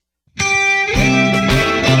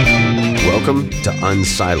Welcome to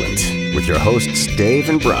Unsilent with your hosts Dave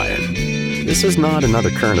and Brian. This is not another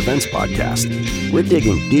current events podcast. We're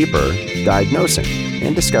digging deeper, diagnosing,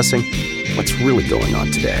 and discussing what's really going on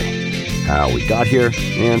today, how we got here,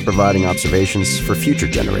 and providing observations for future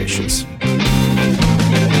generations.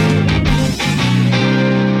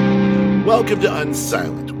 Welcome to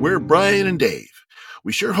Unsilent. We're Brian and Dave.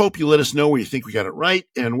 We sure hope you let us know where you think we got it right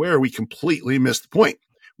and where we completely missed the point,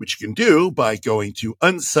 which you can do by going to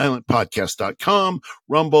unsilentpodcast.com,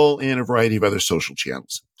 Rumble, and a variety of other social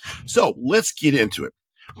channels. So let's get into it.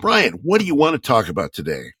 Brian, what do you want to talk about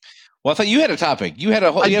today? Well, I thought you had a topic. You had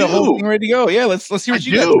a whole thing ready to go. Yeah, let's see what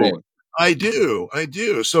you got today. I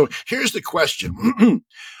do. So here's the question.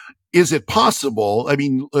 Is it possible,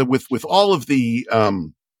 with all of the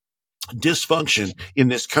dysfunction in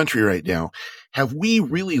this country right now, have we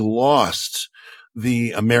really lost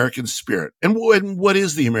the American spirit? And what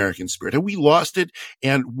is the American spirit? Have we lost it?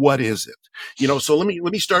 And what is it? So let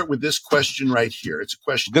me start with this question right here. It's a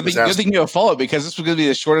question. Good thing you have followed, because this was going to be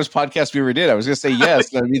the shortest podcast we ever did. I was going to say yes,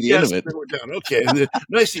 that'd be the end of it. We're done. Okay.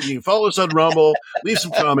 Nice evening. Follow us on Rumble. Leave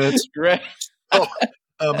some comments. Right.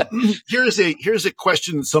 Here's a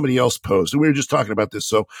question that somebody else posed, and we were just talking about this.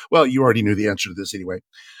 So, you already knew the answer to this anyway.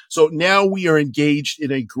 So now we are engaged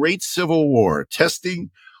in a great civil war,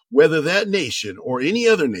 testing whether that nation or any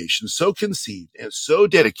other nation so conceived and so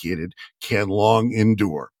dedicated can long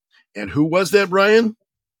endure. And who was that, Brian?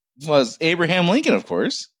 Was Abraham Lincoln, of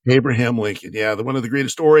course. Abraham Lincoln, one of the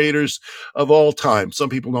greatest orators of all time. Some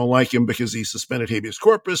people don't like him because he suspended habeas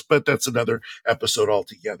corpus, but that's another episode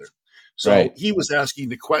altogether. So He was asking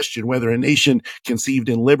the question whether a nation conceived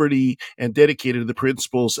in liberty and dedicated to the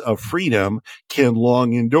principles of freedom can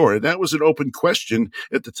long endure. And that was an open question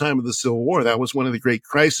at the time of the Civil War. That was one of the great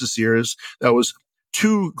crisis eras. That was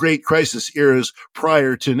two great crisis eras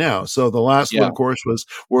prior to now. So the last one, of course, was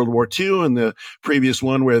World War II, and the previous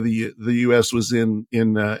one, where the U.S. was in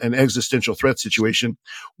an existential threat situation,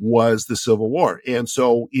 was the Civil War. And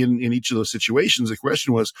so in each of those situations, the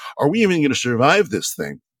question was, are we even going to survive this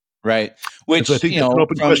thing? Right. Which, so I think that's an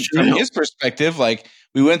open question from his perspective, like,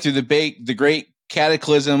 we went through the great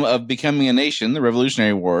cataclysm of becoming a nation, the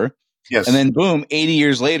Revolutionary War. Yes. And then boom, 80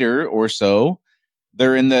 years later or so,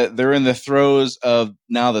 they're in the throes of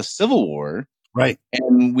now the Civil War. Right.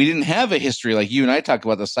 And we didn't have a history like you and I talk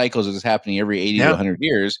about the cycles that is happening every 80 to 100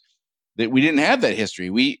 years, that we didn't have that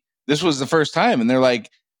history. This was the first time, and they're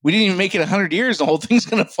like, we didn't even make it 100 years. The whole thing's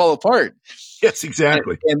going to fall apart. Yes,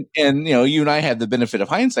 exactly. And you and I had the benefit of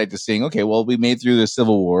hindsight to seeing, okay, well, we made through the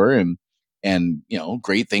Civil War, and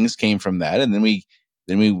great things came from that. And then we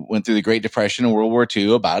went through the Great Depression and World War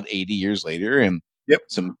II about 80 years later, and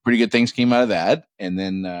some pretty good things came out of that. And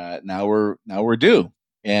then now we're due.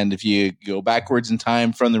 And if you go backwards in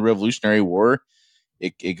time from the Revolutionary War,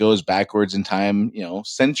 it goes backwards in time,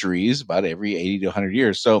 centuries, about every 80 to 100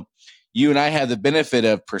 years. So you and I have the benefit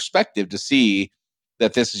of perspective to see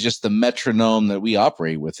that this is just the metronome that we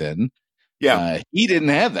operate within. Yeah. He didn't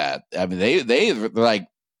have that. I mean, they're like,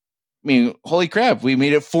 holy crap, we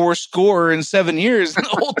made it 7 years and the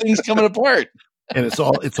whole thing's coming apart. And it's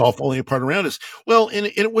all falling apart around us. Well,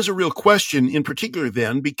 and it was a real question in particular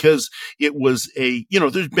then, because it was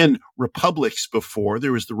there's been republics before.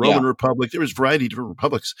 There was the Roman Republic. There was a variety of different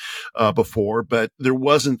republics before, but there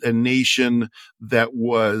wasn't a nation that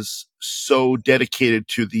was so dedicated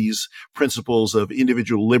to these principles of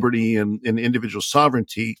individual liberty and individual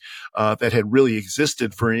sovereignty that had really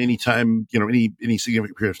existed for any time, any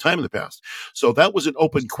significant period of time in the past. So that was an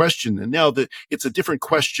open question. And now it's a different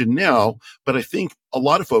question now, but I think a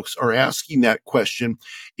lot of folks are asking that question: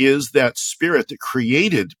 is that spirit that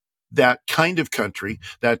created that kind of country,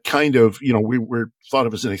 that kind of, we're thought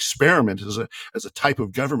of as an experiment, as a type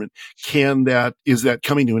of government, is that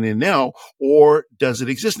coming to an end now, or does it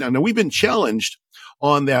exist now? Now, we've been challenged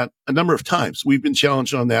on that a number of times. We've been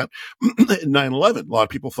challenged on that at 9/11. A lot of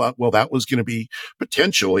people thought, well, that was going to be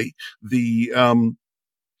potentially the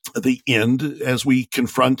end as we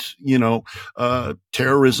confront,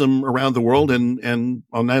 terrorism around the world and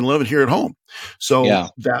on 9/11 here at home. So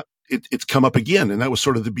it's come up again, and that was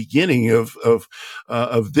sort of the beginning of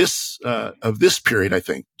this period, I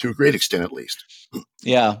think, to a great extent, at least.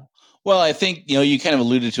 Yeah. Well, I think you kind of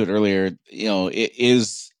alluded to it earlier. It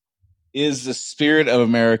is the spirit of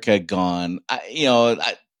America gone?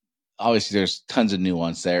 Obviously, there's tons of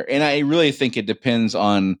nuance there, and I really think it depends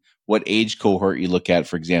on what age cohort you look at.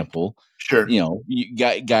 For example, sure,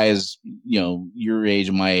 guys, your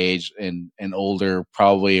age, my age, and older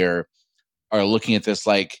probably are looking at this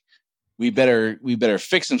like, we better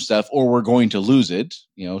fix some stuff or we're going to lose it,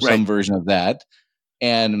 some version of that.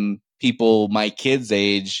 And people my kids'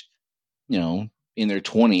 age in their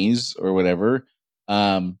 20s or whatever,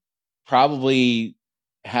 probably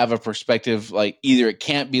have a perspective like either it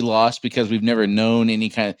can't be lost because we've never known any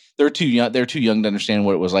kind of, they're too young to understand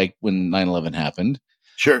what it was like when 9/11 happened.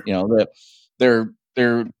 Sure. That they're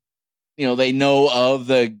they know of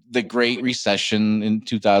the Great Recession in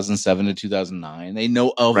 2007 to 2009. They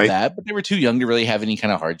know of that, but they were too young to really have any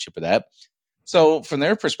kind of hardship of that. So from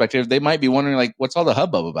their perspective, they might be wondering like, what's all the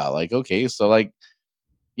hubbub about? Like, okay, so like,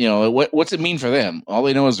 what's it mean for them? All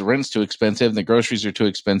they know is the rent's too expensive, the groceries are too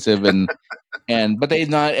expensive, but they've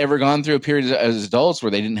not ever gone through a period as adults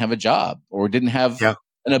where they didn't have a job or didn't have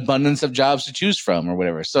an abundance of jobs to choose from or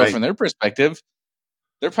whatever. So from their perspective,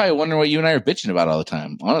 they're probably wondering what you and I are bitching about all the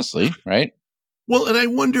time, honestly, right? Well, and I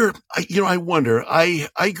wonder,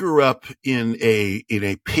 I grew up in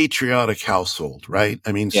a patriotic household, right?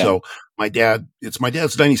 I mean, so it's my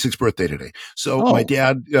dad's 96th birthday today. So my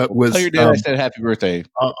dad was, tell your dad I said happy birthday.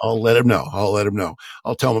 I'll let him know.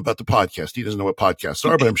 I'll tell him about the podcast. He doesn't know what podcasts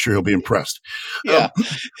are, but I'm sure he'll be impressed.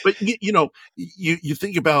 But you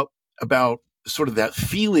think about sort of that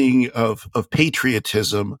feeling of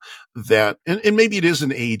patriotism that, and maybe it is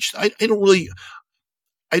an age.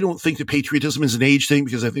 I don't think that patriotism is an age thing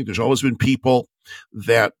because I think there's always been people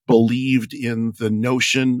that believed in the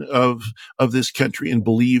notion of this country and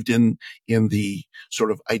believed in the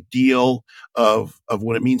sort of ideal of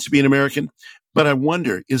what it means to be an American. But I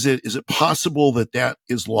wonder, is it possible that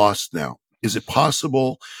is lost now? Is it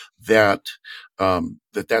possible that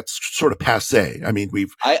that's sort of passé? I mean,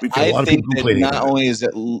 we've got a lot of people complaining about it. Not only is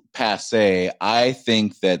it passé, I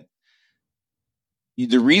think that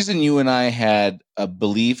the reason you and I had a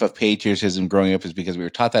belief of patriotism growing up is because we were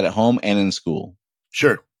taught that at home and in school.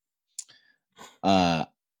 Sure.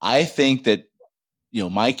 I think that,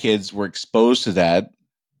 my kids were exposed to that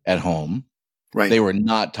at home. Right. They were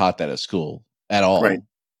not taught that at school at all. Right.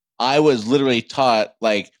 I was literally taught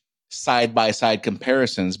like side by side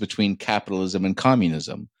comparisons between capitalism and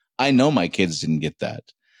communism. I know my kids didn't get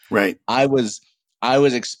that. Right. I was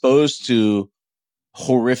exposed to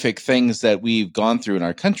horrific things that we've gone through in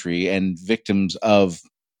our country and victims of,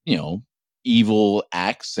 evil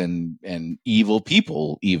acts and evil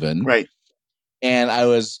people even. Right. And I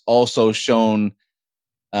was also shown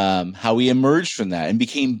how we emerged from that and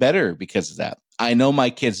became better because of that. I know my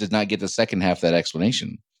kids did not get the second half of that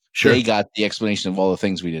explanation. Sure. They got the explanation of all the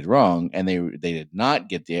things we did wrong, and they did not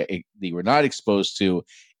get they were not exposed to,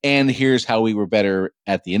 and here's how we were better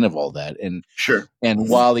at the end of all that. And sure. And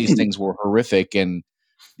while these things were horrific and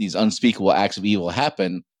these unspeakable acts of evil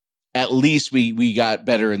happen, at least we got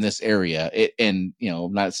better in this area. I'm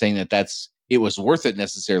not saying it was worth it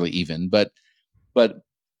necessarily even, but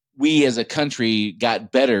we as a country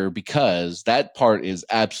got better because that part is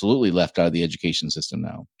absolutely left out of the education system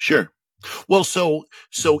now. Sure. Well, so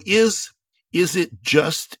is it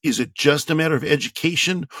just a matter of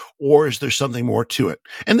education, or is there something more to it?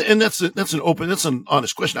 And that's an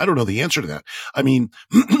honest question. I don't know the answer to that. I mean,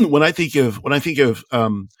 when I think of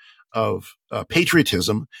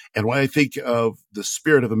patriotism, and when I think of the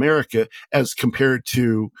spirit of America as compared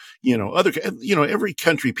to, every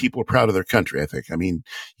country, people are proud of their country. I think,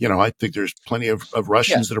 I think there's plenty of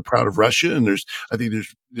Russians that are proud of Russia. And there's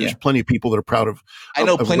plenty of people that are proud of, I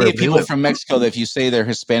know plenty of people from Mexico that if you say they're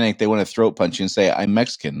Hispanic, they want to throat punch you and say, I'm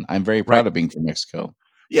Mexican. I'm very proud of being from Mexico.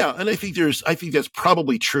 Yeah. And I think that's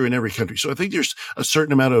probably true in every country. So I think there's a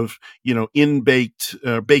certain amount of,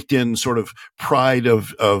 baked in sort of pride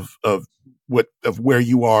of where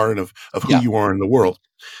you are and of who you are in the world.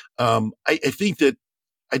 I think that,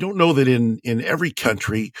 I don't know that in every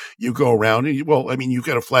country you go around and you've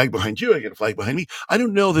got a flag behind you. I got a flag behind me. I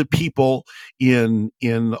don't know that people in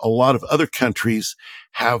a lot of other countries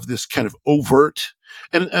have this kind of overt.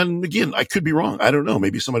 And again, I could be wrong. I don't know.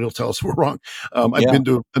 Maybe somebody will tell us we're wrong. I've been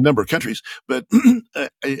to a number of countries, but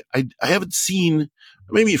I haven't seen,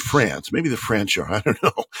 maybe France, maybe the French are, I don't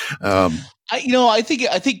know. I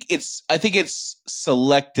think it's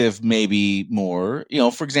selective, maybe more,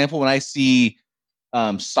 for example, when I see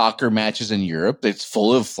soccer matches in Europe, it's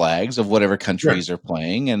full of flags of whatever countries are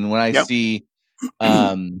playing. And when I see,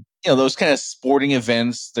 those kind of sporting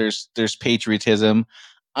events, there's patriotism.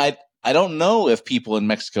 I don't know if people in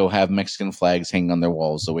Mexico have Mexican flags hanging on their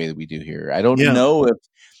walls the way that we do here. I don't know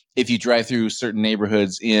if you drive through certain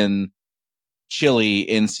neighborhoods in Chile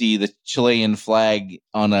and see the Chilean flag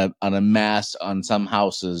on a mast on some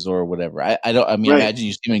houses or whatever. I imagine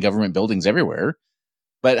you see them in government buildings everywhere.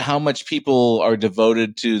 But how much people are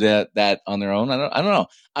devoted to that on their own? I don't know.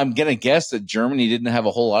 I'm gonna guess that Germany didn't have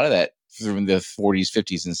a whole lot of that through the 40s,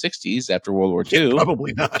 50s, and 60s after World War II.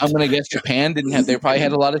 Probably not. I'm gonna guess Japan didn't have. They probably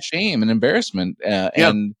had a lot of shame and embarrassment.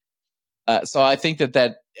 And So I think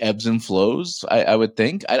that ebbs and flows. I would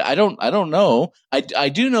think. I don't know. I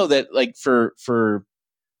do know that, like, for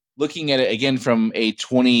looking at it again from a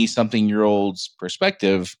 20-something-year-old's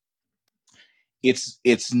perspective,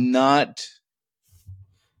 it's not.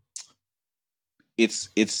 It's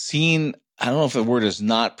seen. I don't know if the word is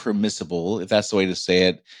not permissible, if that's the way to say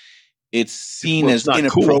it. It's seen Well, it's as not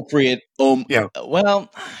inappropriate. cool. Yeah.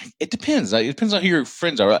 Well, it depends. It depends on who your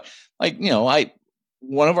friends are. Like,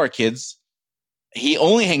 one of our kids, he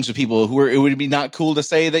only hangs with people who it would be not cool to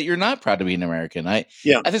say that you're not proud to be an American. I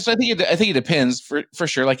think it depends for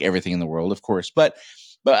sure, like everything in the world, of course. But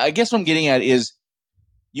I guess what I'm getting at is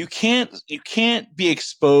you can't be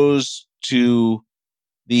exposed to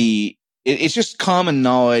it's just common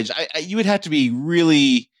knowledge. You would have to be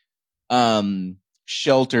really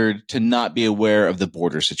sheltered to not be aware of the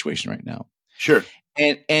border situation right now. Sure.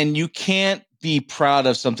 And you can't be proud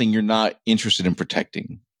of something you're not interested in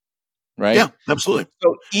protecting. Right? Yeah, absolutely.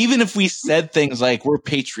 So even if we said things like we're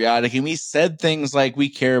patriotic, and we said things like we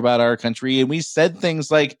care about our country, and we said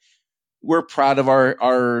things like we're proud of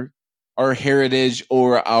our heritage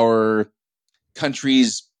or our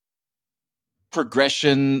country's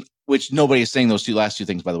progression, which nobody is saying those last two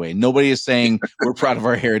things, by the way. Nobody is saying we're proud of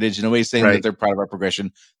our heritage, and nobody's saying that they're proud of our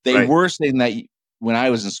progression. They were saying that when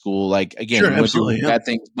I was in school. Like, again, we went through bad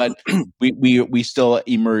things, but we still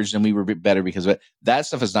emerged and we were better because of it. That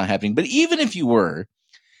stuff is not happening. But even if you were,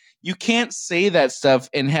 you can't say that stuff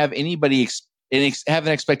and have anybody have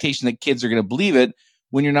an expectation that kids are going to believe it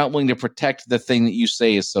when you're not willing to protect the thing that you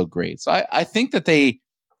say is so great. So I think that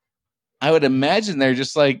I would imagine they're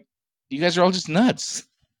just like, you guys are all just nuts.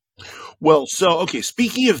 Well, okay.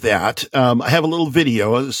 Speaking of that, I have a little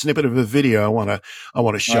video, a snippet of a video I want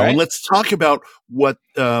to show, and let's talk about what,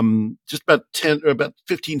 just about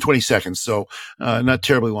 15, 20 seconds. So, not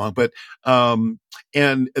terribly long, but,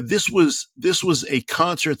 and this was a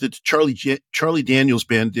concert that Charlie Daniels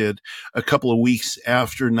Band did a couple of weeks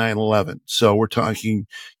after 9/11. So we're talking,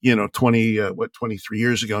 23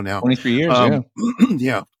 years ago now. 23 years. Yeah.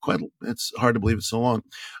 Yeah. It's hard to believe it's so long.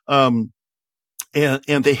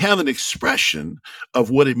 And they have an expression of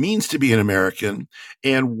what it means to be an American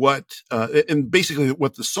and and basically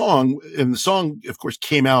what the song, of course,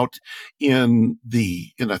 came out in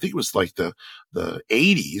I think it was like the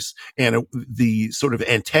 80s. And the sort of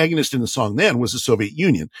antagonist in the song then was the Soviet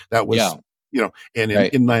Union. That was, and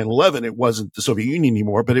in 9/11, it wasn't the Soviet Union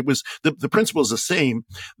anymore, but it was the principle is the same,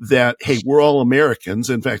 that, hey, we're all Americans.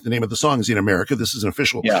 In fact, the name of the song is In America. This is an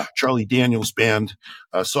official Charlie Daniels Band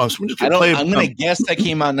song. So I'm going to guess that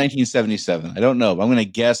came out in 1977. I don't know, but I'm going to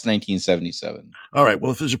guess 1977. All right.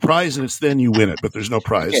 Well, if there's a prize and it's then, you win it, but there's no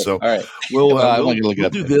prize. Okay. So all right. we'll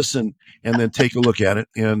do this and then take a look at it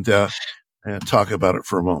and talk about it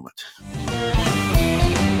for a moment.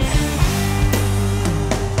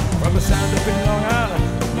 From the sound up in Long Island,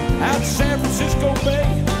 out to San Francisco Bay,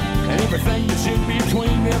 and everything that's in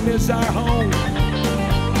between them is our home.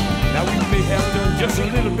 Now we may have done just a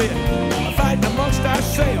little bit of fighting amongst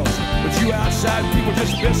ourselves, but you outside people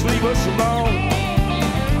just best leave us alone.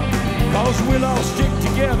 Cause we'll all stick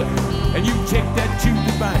together, and you take that to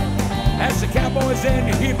the bank. That's the cowboys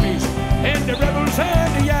and the hippies, and the rebels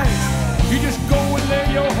and the Yanks. You just go and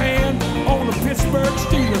lay your hand on a Pittsburgh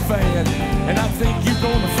Steelers fan, and I think you're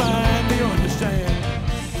going to find they understand.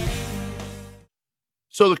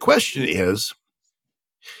 So the question is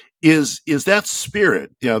that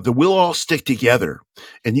spirit, the we'll all stick together,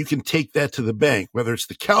 and you can take that to the bank, whether it's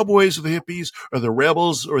the cowboys or the hippies or the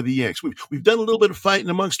rebels or the Yanks. We've done a little bit of fighting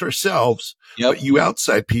amongst ourselves, but you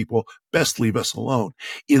outside people best leave us alone.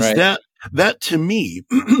 That to me,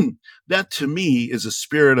 is a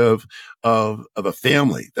spirit of a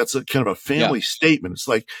family. That's a kind of a family statement. It's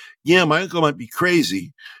like, my uncle might be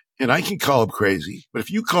crazy and I can call him crazy, but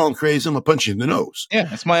if you call him crazy, I'm gonna punch you in the nose. Yeah.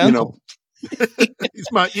 That's my uncle.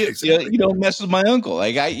 It's my, exactly. You don't mess with my uncle.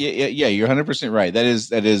 Like you're 100% right. That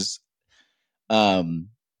is,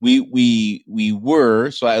 we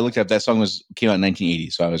were, so I looked up, that song came out in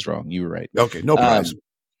 1980. So I was wrong. You were right. Okay. No prize.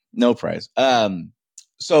 No prize.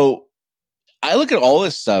 So I look at all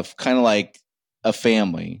this stuff kind of like a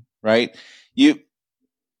family, right?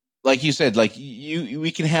 Like you said, like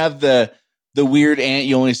we can have the weird aunt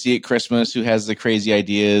you only see at Christmas who has the crazy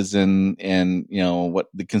ideas and what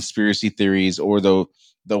the conspiracy theories or the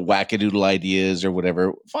wackadoodle ideas or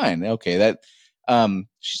whatever. Fine. Okay. That,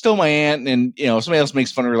 she's still my aunt, and somebody else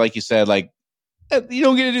makes fun of her. Like you said, like, you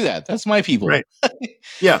don't get to do that. That's my people. Right.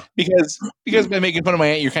 Yeah. because by making fun of my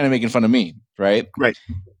aunt, you're kind of making fun of me. Right. Right.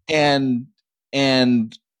 And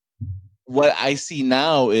what I see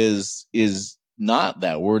now is not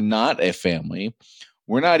that we're not a family.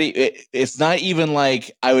 It's not even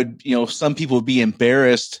like I would, some people would be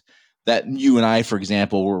embarrassed that you and I, for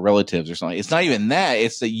example, were relatives or something. It's not even that.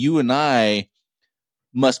 It's that you and I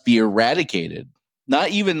must be eradicated, not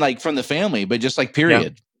even like from the family, but just like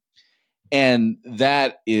period. Yeah. And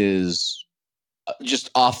that is just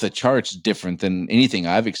off the charts different than anything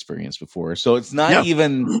I've experienced before. So it's not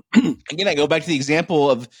even, again, I go back to the example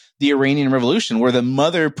of the Iranian Revolution where the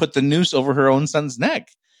mother put the noose over her own son's neck.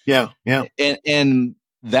 Yeah. Yeah. And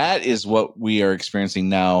that is what we are experiencing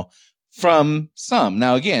now from some.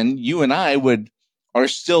 Now, again, you and I are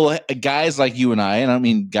still guys like you and I don't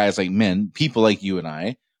mean guys like men, people like you and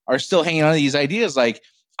I are still hanging on to these ideas. Like,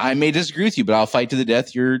 I may disagree with you, but I'll fight to the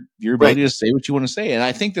death your ability to say what you want to say. And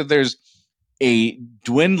I think that there's a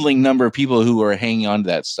dwindling number of people who are hanging on to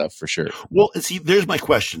that stuff for sure. Well, see, there's my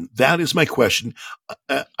question. That is my question.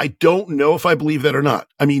 I don't know if I believe that or not.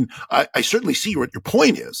 I mean, I certainly see what your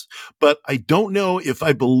point is, but I don't know if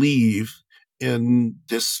I believe in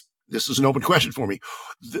this. This is an open question for me,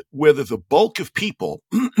 whether the bulk of people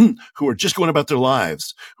who are just going about their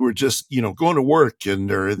lives, who are just, going to work and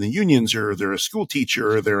they're in the unions or they're a school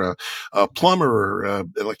teacher or they're a plumber or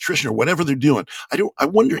an electrician or whatever they're doing. I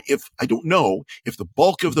don't know if the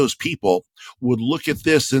bulk of those people would look at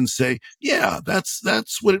this and say, yeah,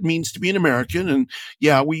 that's what it means to be an American. And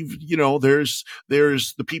yeah, there's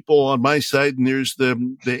the people on my side and there's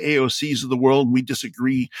the AOCs of the world. And we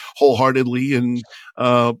disagree wholeheartedly. And,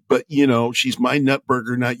 but she's my nut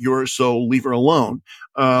burger, not yours. So leave her alone.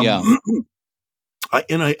 I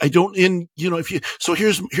don't,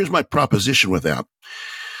 here's my proposition with that.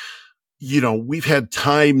 We've had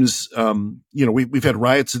times, we've had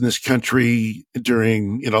riots in this country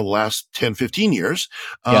during, the last 10, 15 years.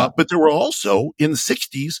 But there were also in the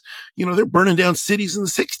 60s, they're burning down cities in the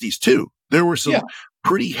 60s too. There were some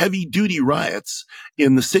pretty heavy duty riots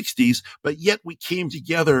in the 60s, but yet we came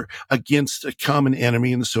together against a common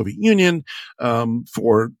enemy in the Soviet Union.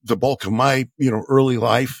 For the bulk of my, early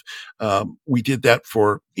life, we did that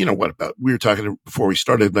for, we were talking before we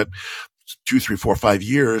started, but 2, 3, 4, 5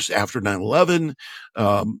 years after 9/11.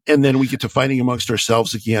 And then we get to fighting amongst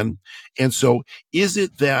ourselves again. And so is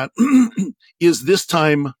it that, is this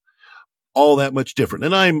time all that much different?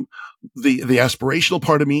 And I'm the aspirational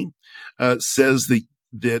part of me, says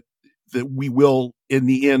that we will in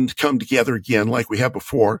the end come together again like we have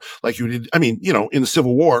before, like you did. I mean, in the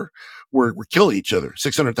Civil War, we're killing each other.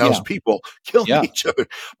 600,000 people killing each other,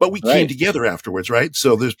 but we came together afterwards, right?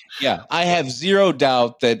 So I have zero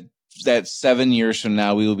doubt that 7 years from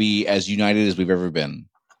now we will be as united as we've ever been.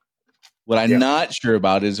 What I'm not sure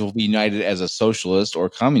about is we'll be united as a socialist or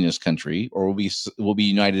communist country, or we'll be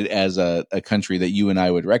united as a country that you and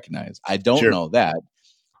I would recognize. I don't know that.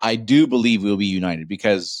 I do believe we'll be united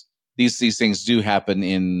because these things do happen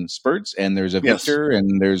in spurts, and there's a victor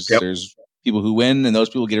and there's people who win, and those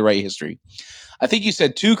people get to write history. I think you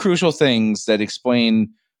said two crucial things that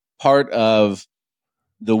explain part of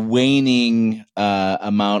the waning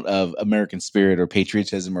amount of American spirit or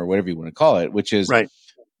patriotism or whatever you want to call it, which is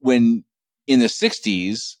when in the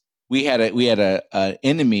 60s we had a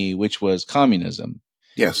enemy, which was communism.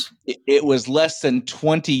 Yes. It was less than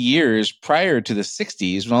 20 years prior to the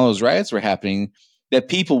 60s when all those riots were happening that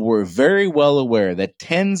people were very well aware that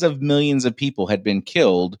tens of millions of people had been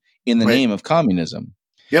killed in the name of communism.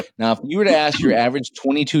 Yep. Now, if you were to ask your average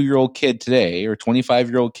 22-year-old kid today or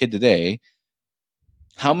 25-year-old kid today,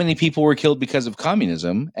 how many people were killed because of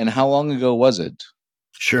communism and how long ago was it?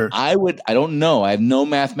 Sure. I don't know. I have no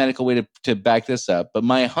mathematical way to back this up, but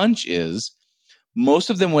my hunch is most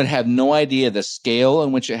of them would have no idea the scale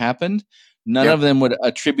in which it happened. None of them would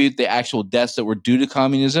attribute the actual deaths that were due to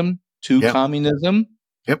communism to communism.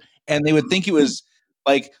 Yep. And they would think it was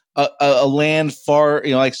like a land far,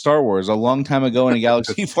 like Star Wars, a long time ago in a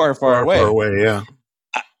galaxy far, far away. Far away, yeah.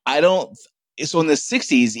 I don't. So in the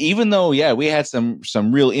 60s, even though, we had some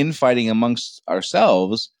real infighting amongst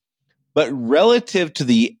ourselves, but relative to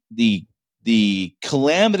the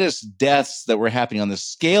calamitous deaths that were happening on the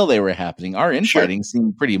scale they were happening, our infighting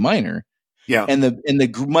seemed pretty minor. Yeah. And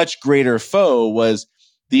the much greater foe was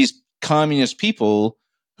these communist people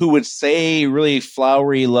who would say really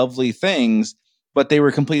flowery, lovely things, but they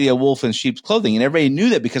were completely a wolf in sheep's clothing. And everybody knew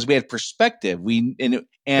that because we had perspective. It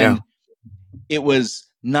was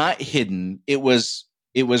not hidden. It was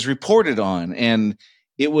reported on, and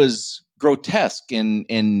it was grotesque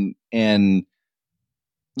and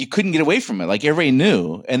you couldn't get away from it. Like everybody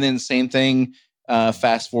knew. And then same thing,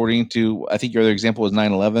 fast forwarding to, I think your other example was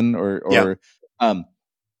 9/11 or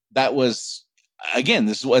that was, again,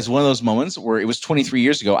 this was one of those moments where it was 23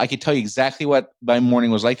 years ago. I could tell you exactly what my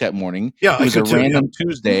morning was like that morning. Yeah, it was a random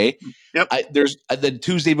Tuesday. Yep. There's the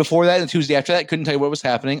Tuesday before that and the Tuesday after that. Couldn't tell you what was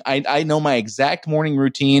happening. I know my exact morning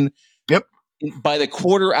routine. Yep. By the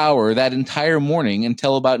quarter hour that entire morning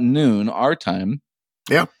until about noon our time.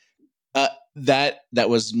 Yeah. That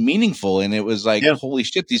was meaningful, and it was like, holy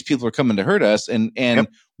shit, these people are coming to hurt us, and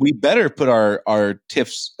we better put our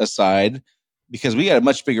tiffs aside because we got a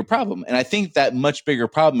much bigger problem. And I think that much bigger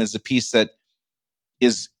problem is a piece that's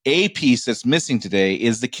missing today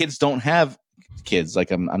is the kids don't have kids.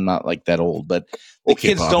 Like I'm not like that old, but the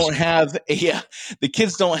kids don't have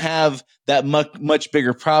that much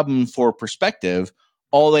bigger problem for perspective.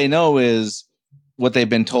 All they know is what they've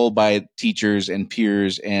been told by teachers and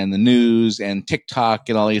peers and the news and TikTok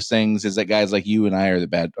and all these things is that guys like you and I are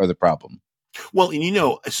the problem. Well,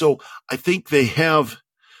 and so I think they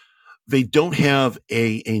don't have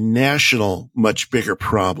a national much bigger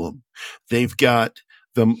problem. They've got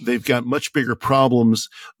much bigger problems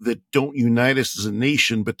that don't unite us as a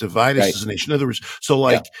nation, but divide us as a nation. In other words,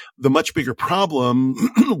 the much bigger problem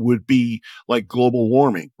would be like global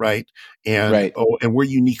warming, right? And and we're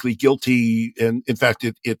uniquely guilty. And in fact,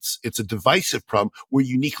 it's a divisive problem. We're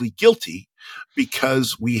uniquely guilty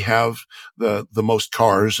because we have the most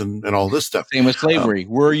cars and all this stuff. Same with slavery.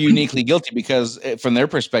 We're uniquely guilty because from their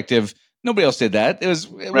perspective, nobody else did that. It was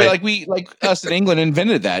like us in England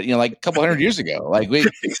invented that, like a couple hundred years ago. Like we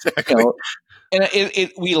exactly. And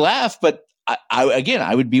we laugh, but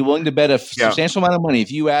I would be willing to bet a substantial amount of money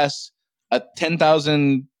if you asked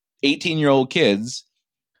 10,000 18-year-old kids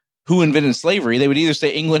who invented slavery, they would either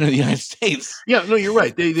say England or the United States. Yeah, no, you're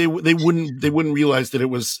right. They wouldn't realize that it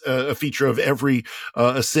was a feature of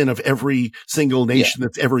a sin of every single nation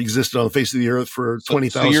that's ever existed on the face of the earth for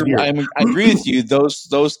 20,000 years. I agree with you.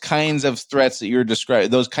 Those kinds of threats that you're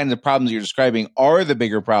describing, those kinds of problems you're describing, are the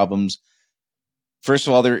bigger problems. First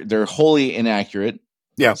of all, they're wholly inaccurate.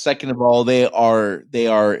 Yeah. Second of all, they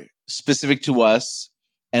are specific to us.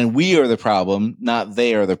 And we are the problem, not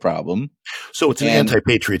they are the problem. So it's an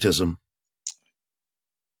anti-patriotism.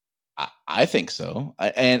 I think so.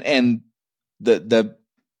 And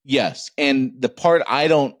yes. And the part I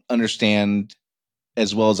don't understand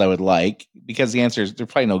as well as I would like, because the answer is there's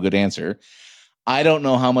probably no good answer. I don't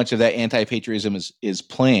know how much of that anti-patriotism is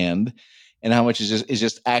planned and how much is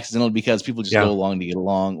just accidental because people just go along to get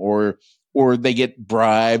along, or they get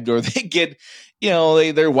bribed, or they get,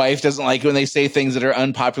 their wife doesn't like when they say things that are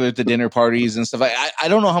unpopular at the dinner parties and stuff. I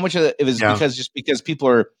don't know how much of it is because people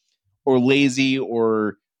are lazy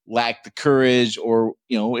or lack the courage, or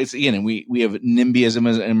it's again, we have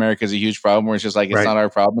NIMBYism in America is a huge problem where it's just like it's not our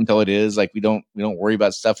problem until it is. Like we don't worry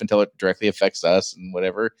about stuff until it directly affects us and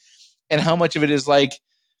whatever. And how much of it is like,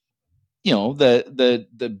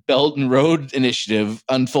 the Belt and Road Initiative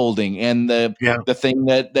unfolding, and the thing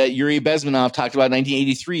that Yuri Bezmenov talked about in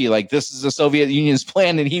 1983, like this is the Soviet Union's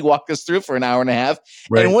plan, and he walked us through for an hour and a half.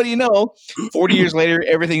 Right. And what do you know? 40 years later,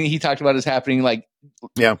 everything that he talked about is happening like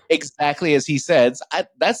exactly as he said.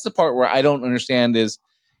 That's the part where I don't understand is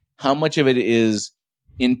how much of it is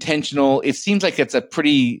intentional. It seems like it's a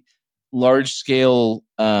pretty large scale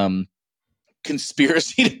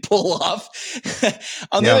conspiracy to pull off.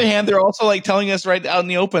 On the other hand, they're also like telling us right out in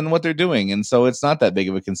the open what they're doing, and so it's not that big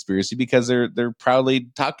of a conspiracy because they're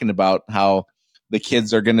proudly talking about how the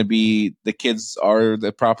kids are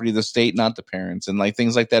the property of the state, not the parents, and like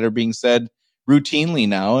things like that are being said routinely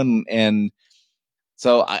now, and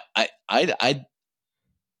so I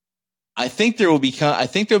think there will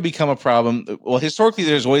become a problem. Well, historically,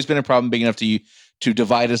 there's always been a problem big enough to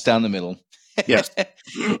divide us down the middle. Yes. And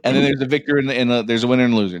then there's a victor and there's a winner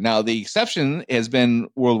and a loser. Now, the exception has been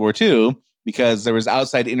World War II because there was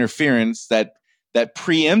outside interference that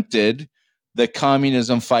preempted the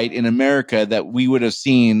communism fight in America that we would have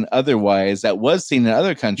seen otherwise, that was seen in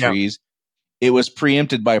other countries. Yeah. It was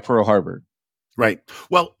preempted by Pearl Harbor. Right.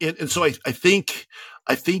 Well, and so I think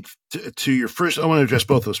to your first, I want to address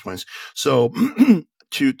both those points. So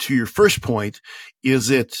to your first point,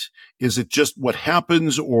 is it just what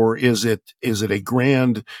happens, or is it a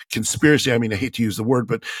grand conspiracy? I mean, I hate to use the word,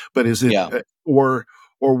 but is it, or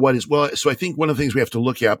what is, well, so I think one of the things we have to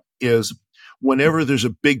look at is whenever there's a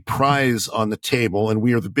big prize on the table, and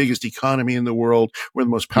we are the biggest economy in the world, we're the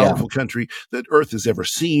most powerful country that Earth has ever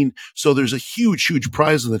seen. So there's a huge, huge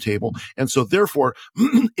prize on the table. And so therefore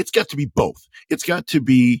it's got to be both. It's got to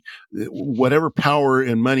be whatever power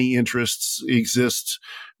and money interests exist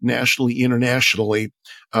nationally, internationally.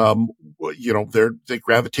 They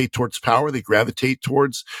gravitate towards power. They gravitate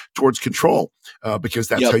towards control, because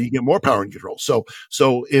that's how you get more power and control. So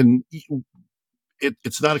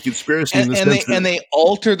it's not a conspiracy in And, the and sense they and that they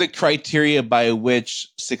alter the criteria by which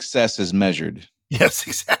success is measured yes,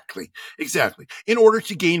 exactly, in order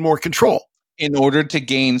to gain more control. in order to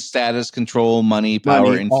gain status, control, money, power,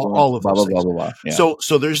 Money, influence, all of blah those blah blah things. blah blah. Yeah.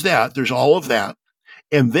 So there's that. There's all of that,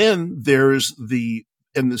 and then there's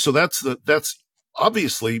so that's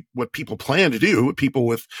obviously what people plan to do. What people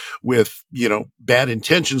with bad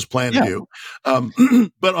intentions plan to Yeah. do.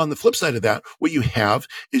 But on the flip side of that, what you have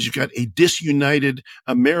is you've got a disunited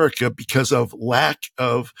America because of lack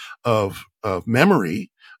of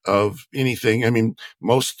memory of anything. I mean,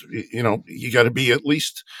 most, you got to be at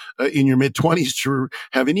least in your mid 20s to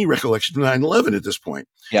have any recollection of 9/11 at this point.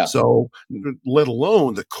 Yeah. So let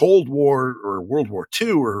alone the Cold War or World War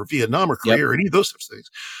II or Vietnam or Korea or any of those types of things.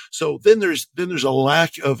 So then there's a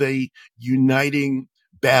lack of a uniting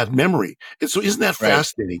bad memory. And so isn't that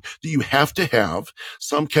fascinating? Do you have to have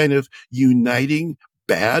some kind of uniting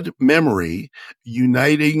bad memory,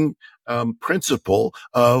 uniting principle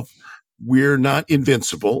of we're not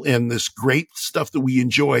invincible, and this great stuff that we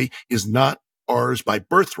enjoy is not ours by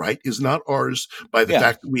birthright, is not ours by the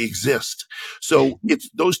fact that we exist. So it's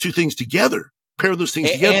those two things together. Pair those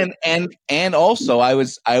things together. And also I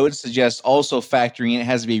would suggest also factoring in, it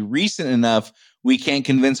has to be recent enough we can't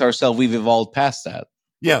convince ourselves we've evolved past that.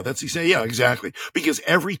 Yeah, exactly. Because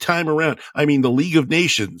every time around, I mean, the League of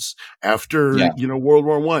Nations after World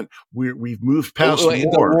War I, we've moved past war.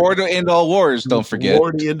 The war to end all wars. Don't forget.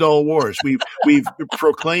 War to end all wars. We've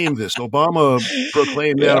proclaimed this. Obama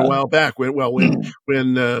proclaimed that a while back. When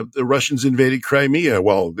the Russians invaded Crimea,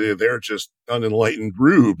 well, they're just unenlightened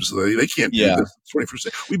rubes. They can't do this. 21st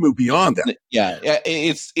century. We moved beyond that. Yeah,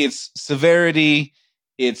 it's severity.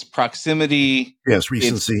 It's proximity. Yes,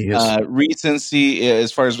 recency. Recency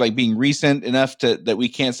as far as like being recent enough that we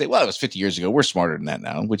can't say, well, it was 50 years ago. We're smarter than that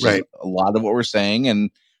now, which is a lot of what we're saying.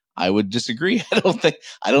 And I would disagree. I don't think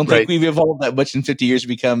we've evolved that much in 50 years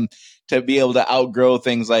to be able to outgrow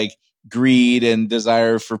things like greed and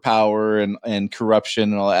desire for power and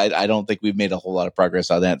corruption and all. I don't think we've made a whole lot of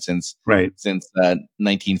progress on that since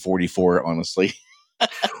 1944, honestly.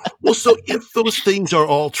 Well, so if those things are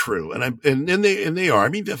all true, and they are, I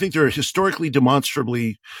mean, I think they're historically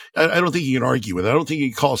demonstrably, I don't think you can argue with it. I don't think you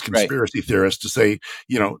can call us conspiracy theorists to say,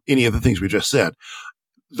 any of the things we just said.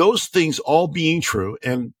 Those things all being true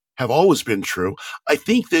and have always been true, I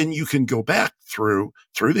think then you can go back through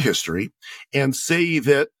the history and say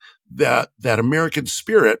that American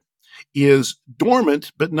spirit is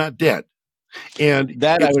dormant, but not dead. And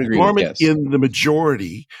that I would agree dormant with, yes. in the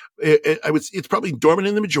majority. It's probably dormant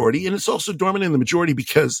in the majority, and it's also dormant in the majority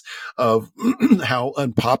because of how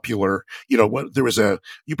unpopular. You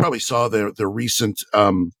probably saw the recent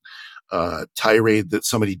tirade that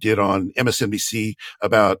somebody did on MSNBC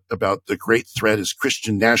about the great threat is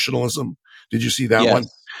Christian nationalism. Did you see that one?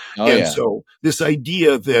 Oh, so this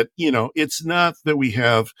idea that, it's not that we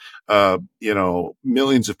have,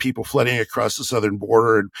 millions of people flooding across the southern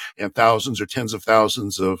border and thousands or tens of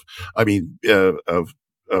thousands of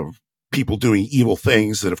people doing evil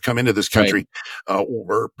things that have come into this country,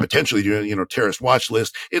 or potentially doing, terrorist watch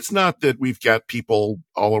list. It's not that we've got people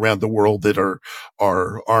all around the world that are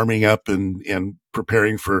arming up and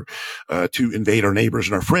preparing for, to invade our neighbors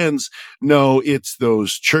and our friends. No, it's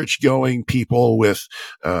those church-going people with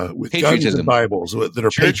guns and Bibles that are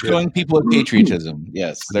church-going people with patriotism.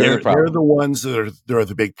 Yes, they're the problem. They're the ones that are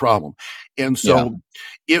the big problem. And so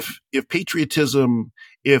if patriotism,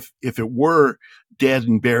 if it were dead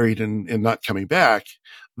and buried and not coming back,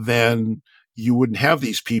 then you wouldn't have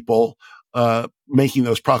these people making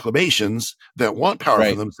those proclamations that want power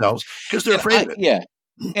for themselves because they're afraid of it. Yeah.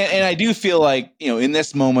 And I do feel like, in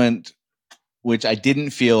this moment, which I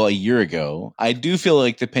didn't feel a year ago, I do feel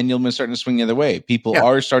like the pendulum is starting to swing the other way. People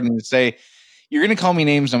are starting to say, you're going to call me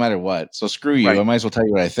names no matter what. So screw you. I might as well tell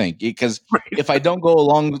you what I think. Because if I don't go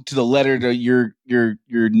along to the letter to your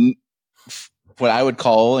what I would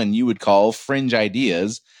call and you would call fringe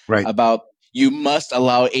ideas about you must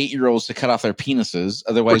allow 8-year-olds to cut off their penises,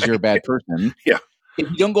 otherwise you're a bad person. Yeah. If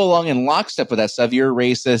you don't go along in lockstep with that stuff, you're a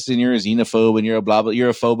racist and you're a xenophobe and you're a blah blah, you're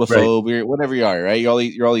a phobophobe, you're whatever you are, right?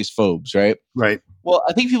 You're all these phobes, right? Right. Well,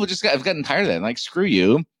 I think people just have gotten tired of that. Like, screw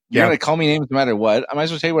you. You're gonna call me names no matter what. I might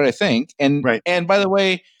as well tell you what I think. And by the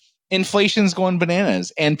way, inflation's going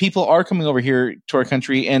bananas, and people are coming over here to our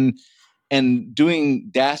country and doing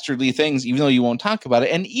dastardly things, even though you won't talk about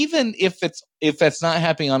it. And even if that's not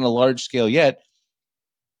happening on a large scale yet,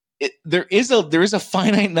 there is a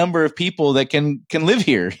finite number of people that can live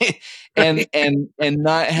here and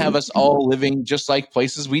not have us all living just like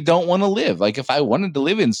places we don't want to live. Like, if I wanted to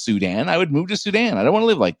live in Sudan, I would move to Sudan. I don't want to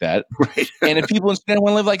live like that. Right. And if people in Sudan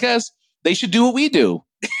want to live like us, they should do what we do.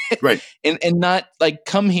 Right. and not like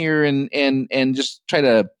come here and just try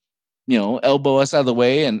to, elbow us out of the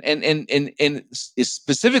way. And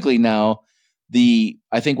specifically now,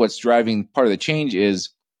 I think what's driving part of the change is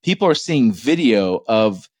people are seeing video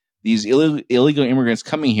of these illegal immigrants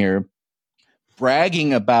coming here,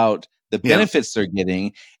 bragging about the benefits they're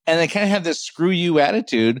getting, and they kind of have this screw you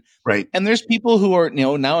attitude. Right. And there's people who are,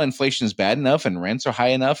 now inflation is bad enough and rents are high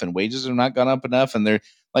enough and wages are not gone up enough. And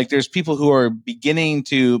there's people who are beginning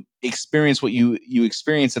to experience what you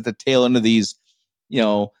experience at the tail end of these,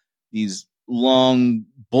 these long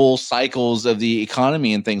bull cycles of the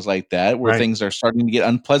economy and things like that, where things are starting to get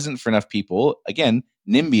unpleasant for enough people. Again,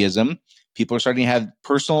 NIMBYism. People are starting to have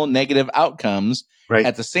personal negative outcomes. Right.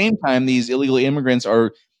 At the same time, these illegal immigrants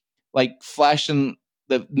are like flashing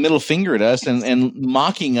the middle finger at us and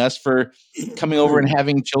mocking us for coming over and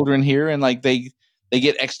having children here. And like they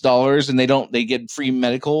get X dollars and they get free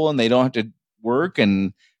medical and they don't have to work.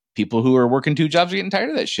 And people who are working 2 jobs are getting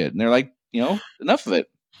tired of that shit. And they're like, enough of it.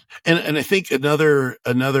 And I think another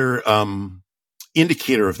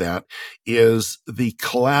indicator of that is the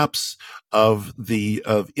collapse of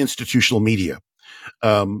institutional media.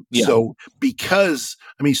 So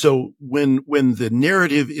when the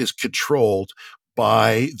narrative is controlled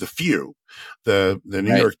by the few, the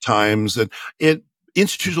New York Times, and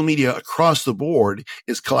institutional media across the board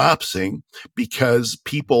is collapsing because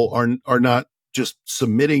people are not just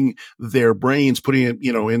submitting their brains, putting it,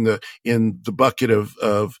 in the bucket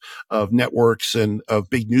of networks and of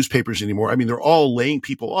big newspapers anymore. I mean, they're all laying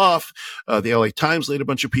people off. The LA Times laid a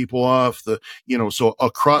bunch of people off. So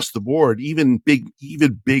across the board, even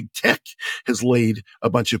big tech has laid a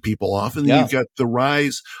bunch of people off. And then you've got the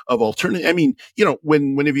rise of alternative. I mean,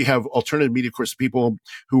 whenever you have alternative media, of course, people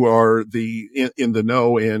who are in the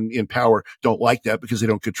know and in power don't like that because they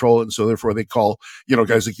don't control it. And so therefore they call,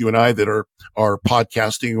 guys like you and I that are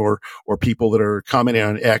podcasting or people that are commenting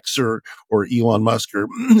on X or Elon Musk or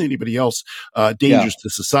anybody else, dangerous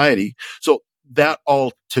to society. So that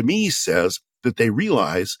all to me says that they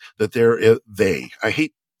realize that I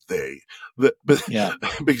hate they, but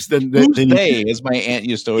because then they, as my aunt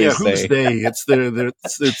used to always say, who's they? It's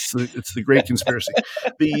the great conspiracy.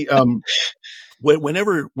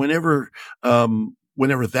 Whenever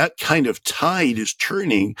that kind of tide is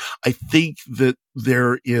turning, I think that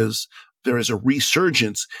there is a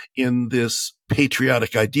resurgence in this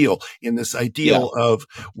patriotic ideal, in this ideal of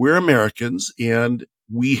we're Americans and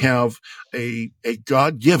we have a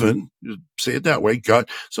God-given, say it that way, God.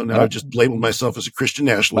 So now I've just labeled myself as a Christian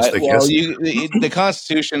nationalist, I guess. The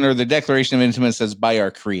Constitution or the Declaration of Independence says by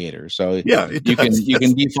our Creator. So you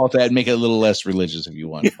can default that and make it a little less religious if you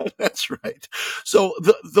want. Yeah, that's right. So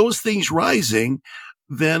those things rising,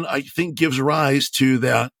 then I think gives rise to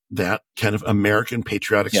that kind of American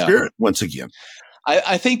patriotic spirit once again.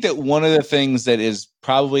 I think that one of the things that is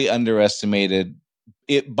probably underestimated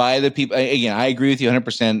by the people, again, I agree with you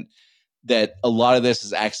 100% that a lot of this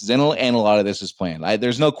is accidental and a lot of this is planned.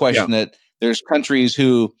 There's no question that there's countries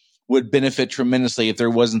who would benefit tremendously if there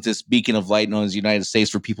wasn't this beacon of light known as the United States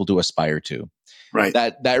for people to aspire to. Right.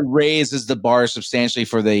 That raises the bar substantially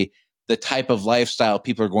for the type of lifestyle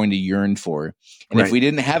people are going to yearn for. And if we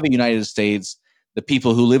didn't have a United States, the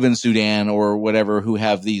people who live in Sudan or whatever, who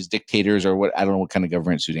have these dictators or I don't know what kind of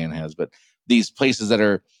government Sudan has, but these places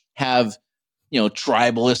that have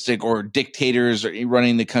tribalistic or dictators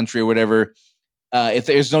running the country or whatever. If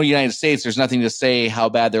there's no United States, there's nothing to say how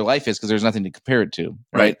bad their life is because there's nothing to compare it to,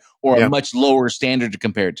 right? Or a much lower standard to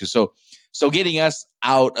compare it to. So getting us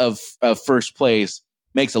out of first place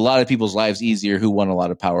makes a lot of people's lives easier who want a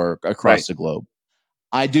lot of power across the globe.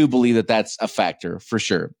 I do believe that that's a factor for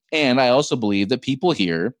sure. And I also believe that people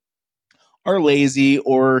here are lazy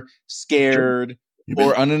or scared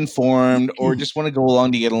or uninformed or just want to go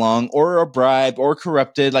along to get along or are bribed or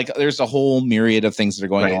corrupted. Like there's a whole myriad of things that are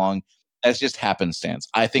going along. That's just happenstance.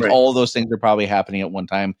 I think all of those things are probably happening at one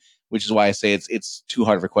time, which is why I say it's too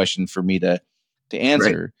hard of a question for me to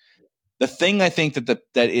answer. Right. The thing I think that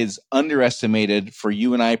is underestimated for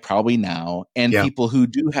you and I probably now, and people who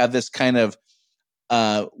do have this kind of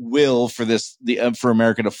will for for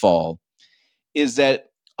America to fall, is that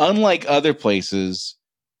unlike other places,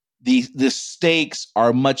 the stakes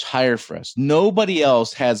are much higher for us. Nobody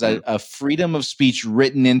else has a freedom of speech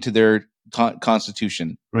written into their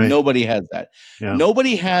constitution. Right. Nobody has that. Yeah.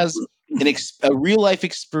 Nobody has a real life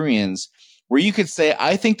experience where you could say,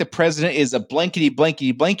 I think the president is a blankety,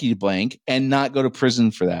 blankety, blankety blank and not go to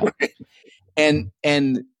prison for that. Right.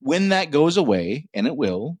 And when that goes away, and it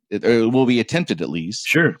will be attempted at least.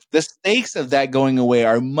 Sure. The stakes of that going away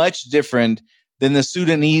are much different than the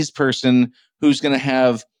Sudanese person who's going to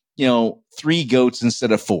have 3 goats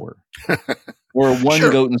instead of 4 or 1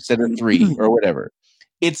 Sure. goat instead of 3 or whatever.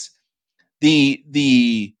 It's the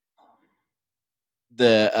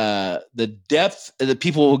depth that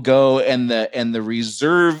people will go and the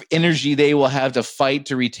reserve energy they will have to fight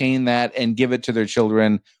to retain that and give it to their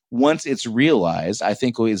children once it's realized, I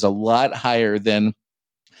think is a lot higher than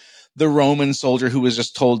the Roman soldier who was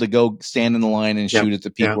just told to go stand in the line and shoot at the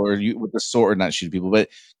people or with the sword, not shoot people, but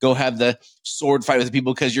go have the sword fight with the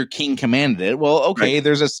people because your king commanded it. Well, okay,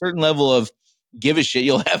 there's a certain level of give a shit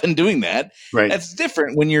you'll have in doing that. Right. That's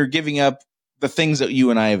different when you're giving up the things that you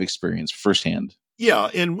and I have experienced firsthand. Yeah.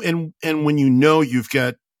 And when you've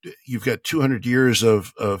got 200 years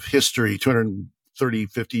of history, 230,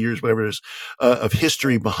 50 years, whatever it is, of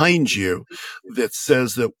history behind you that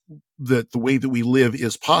says that the way that we live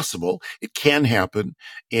is possible. It can happen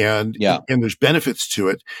and there's benefits to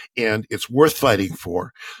it and it's worth fighting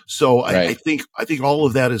for. So I think all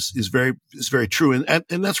of that is very true. And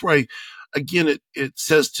that's where again, it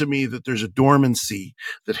says to me that there's a dormancy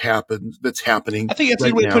that's happening. I think that's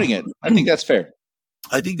a good way of putting it. I think that's fair.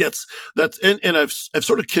 I think that's, and I've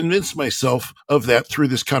sort of convinced myself of that through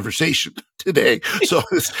this conversation today. So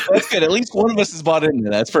that's good. At least one of us is bought into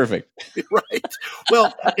that. That's perfect. Right.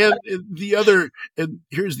 Well, and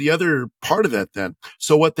here's the other part of that then.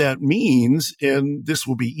 So what that means, and this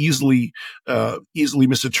will be easily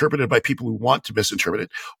misinterpreted by people who want to misinterpret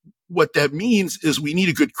it. What that means is we need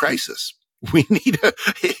a good crisis. We need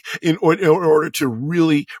in order to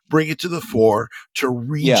really bring it to the fore, to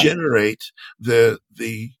regenerate the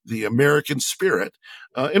American spirit,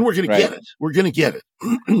 and we're going to get it. We're going to get it.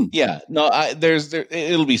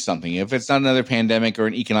 It'll be something. If it's not another pandemic or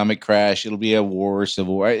an economic crash, it'll be a war,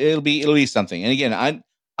 civil war. It'll be something. And again,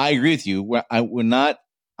 I agree with you. I'm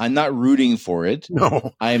not rooting for it.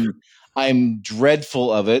 No, I'm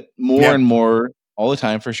dreadful of it more and more all the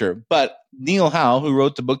time for sure. But Neil Howe, who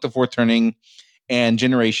wrote the book, The Fourth Turning and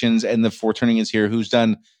Generations, and The Fourth Turning is Here, who's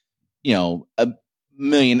done, a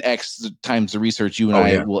million X times the research you and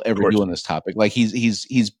I will ever do on this topic. Like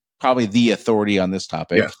he's probably the authority on this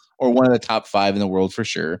topic or one of the top 5 in the world for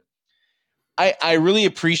sure. I really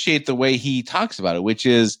appreciate the way he talks about it, which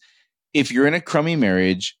is if you're in a crummy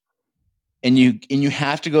marriage and you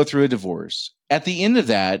have to go through a divorce, at the end of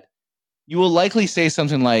that, you will likely say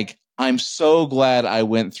something like, I'm so glad I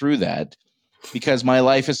went through that because my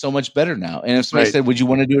life is so much better now. And if somebody said, would you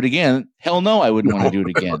want to do it again? Hell no, I wouldn't want to do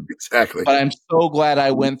it again. Exactly. But I'm so glad I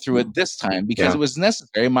went through it this time because it was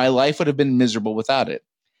necessary. My life would have been miserable without it.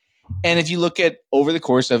 And if you look at over the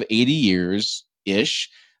course of 80 years-ish,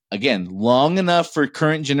 again, long enough for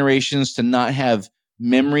current generations to not have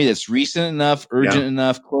memory that's recent enough, urgent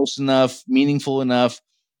enough, close enough, meaningful enough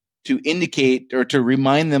to indicate or to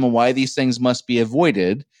remind them of why these things must be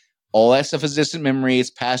avoided. All that stuff is distant memory. It's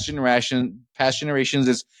past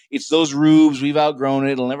generations. It's those rubes. We've outgrown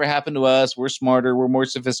it. It'll never happen to us. We're smarter. We're more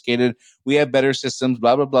sophisticated. We have better systems,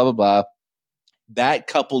 blah, blah, blah, blah, blah. That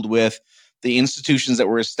coupled with the institutions that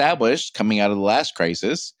were established coming out of the last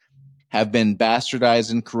crisis have been bastardized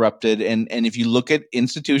and corrupted. And if you look at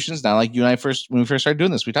institutions now, like you and I when we first started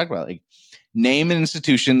doing this, we talked about like name an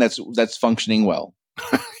institution that's functioning well.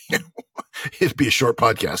 It'd be a short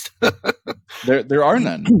podcast. There are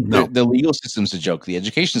none. No. The legal system's a joke. The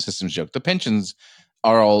education system's a joke. The pensions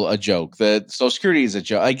are all a joke. The Social Security is a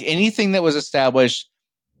joke. Like anything that was established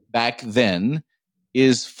back then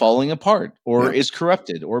is falling apart or is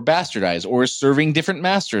corrupted or bastardized or is serving different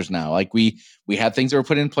masters now. Like we had things that were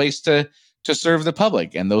put in place to serve the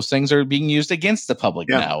public, and those things are being used against the public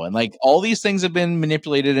now. And like all these things have been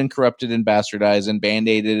manipulated and corrupted and bastardized and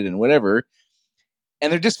band-aided and whatever.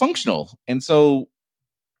 And they're dysfunctional. And so,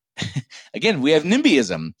 again, we have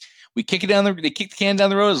NIMBYism. They kick the can down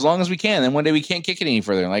the road as long as we can. And one day we can't kick it any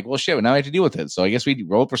further. And like, well, shit, now I have to deal with it. So I guess we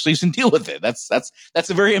roll up our sleeves and deal with it. That's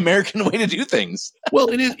a very American way to do things. Well,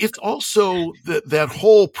 it's also that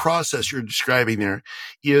whole process you're describing there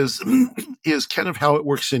is kind of how it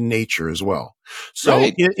works in nature as well. So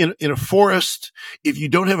in a forest, if you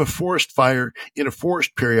don't have a forest fire in a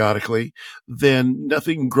forest periodically, then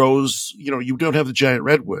nothing grows. You don't have the giant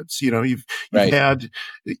redwoods. You've had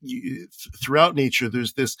throughout nature,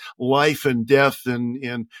 there's this life and death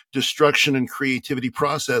and destruction and creativity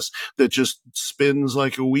process that just spins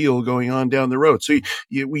like a wheel going on down the road. So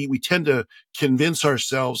we tend to convince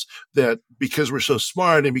ourselves that because we're so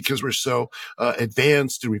smart and because we're so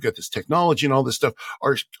advanced and we've got this technology and all this stuff,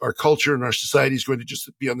 our culture and our society is going to just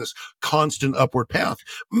be on this constant upward path.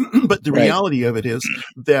 But the reality of it is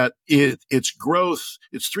that it's growth.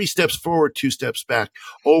 It's 3 steps forward, 2 steps back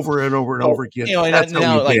over and over and over again. That's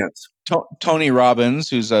how we advance. Tony Robbins,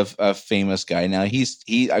 who's a famous guy now.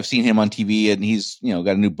 I've seen him on TV, and he's got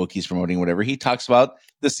a new book he's promoting, whatever. He talks about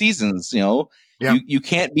the seasons. You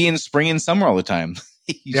can't be in spring and summer all the time.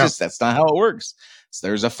 That's not how it works. So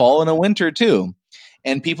there's a fall and a winter too.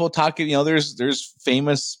 And people talk, there's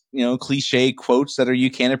famous, cliche quotes that are, you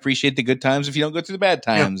can't appreciate the good times if you don't go through the bad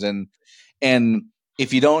times. Yeah. And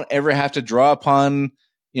if you don't ever have to draw upon,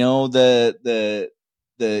 the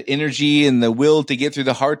energy and the will to get through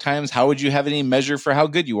the hard times, how would you have any measure for how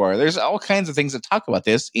good you are? There's all kinds of things that talk about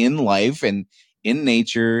this in life and in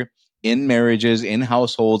nature, in marriages, in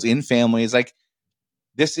households, in families. Like,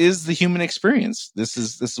 this is the human experience. This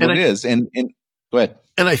is what it is. And go ahead.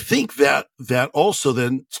 And I think that also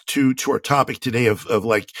then to our topic today of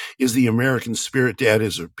like, is the American spirit dead?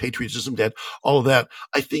 Is patriotism dead? All of that.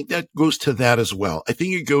 I think that goes to that as well. I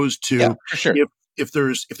think it goes to, for sure. If there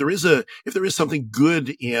is something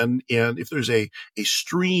good and if there's a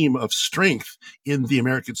stream of strength in the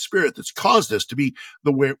American spirit that's caused us to be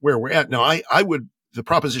where we're at now, the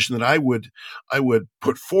proposition that I would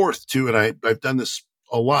put forth to, and I've done this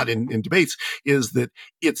a lot in debates, is that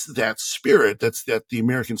it's that spirit, that the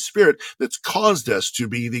American spirit that's caused us to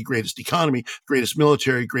be the greatest economy, greatest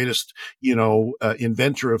military, greatest,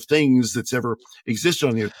 inventor of things that's ever existed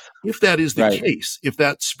on the earth. If that is the case, if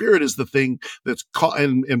that spirit is the thing that's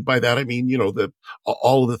and by that I mean,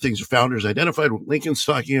 all of the things the founders identified, what Lincoln's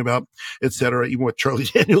talking about, et cetera, even what Charlie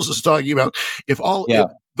Daniels is talking about, if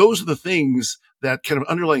those are the things, that kind of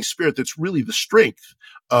underlying spirit that's really the strength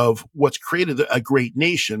of what's created a great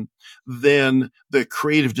nation, then the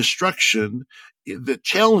creative destruction that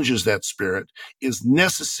challenges that spirit is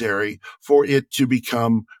necessary for it to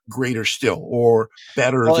become greater still or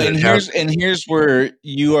better. Well, and here's where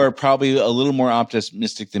you are probably a little more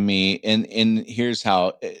optimistic than me. And here's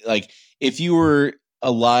how, like, if you were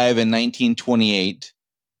alive in 1928,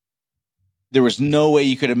 there was no way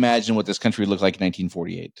you could imagine what this country looked like in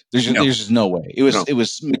 1948. There's just no way. It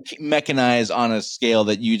was mechanized on a scale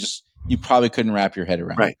that you probably couldn't wrap your head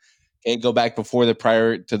around. Right. Okay, go back before the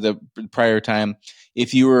prior time.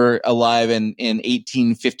 If you were alive in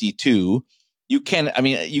 1852, you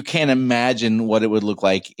can't imagine what it would look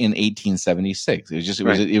like in 1876.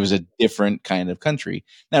 It was a different kind of country.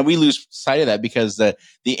 Now we lose sight of that because the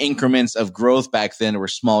increments of growth back then were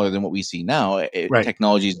smaller than what we see now.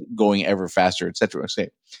 Technology is going ever faster, et cetera.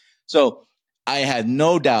 So I had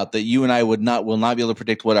no doubt that you and I will not be able to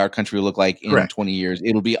predict what our country will look like in 20 years.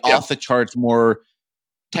 It'll be off the charts more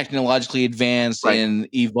technologically advanced and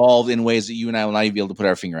evolved in ways that you and I will not even be able to put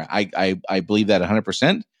our finger on. I believe that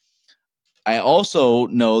 100%. I also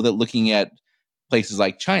know that looking at places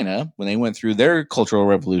like China, when they went through their cultural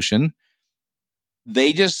revolution,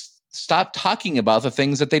 they just stopped talking about the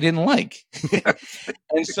things that they didn't like.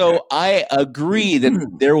 And so I agree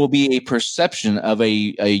that there will be a perception of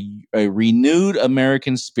a renewed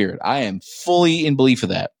American spirit. I am fully in belief of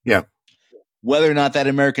that. Yeah. Whether or not that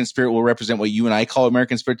American spirit will represent what you and I call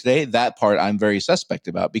American spirit today, that part I'm very suspect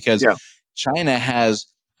about, because China has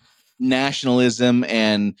nationalism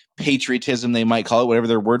and patriotism, they might call it, whatever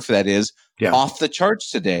their word for that is, off the charts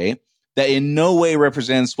today, that in no way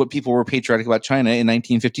represents what people were patriotic about China in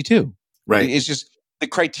 1952. Right. It's just the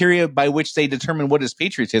criteria by which they determine what is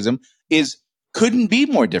patriotism couldn't be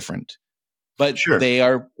more different. But they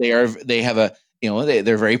have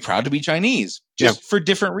they're very proud to be Chinese, just for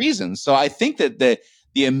different reasons. So I think that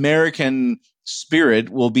the American spirit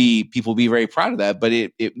people will be very proud of that, but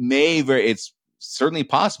it's certainly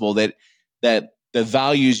possible that the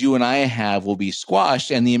values you and I have will be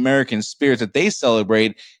squashed, and the American spirit that they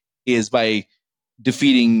celebrate is by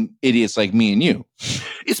defeating idiots like me and you.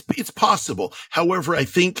 It's possible. However, I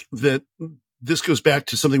think that this goes back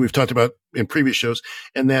to something we've talked about in previous shows,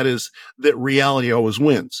 and that is that reality always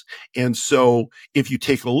wins. And so if you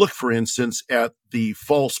take a look, for instance, at the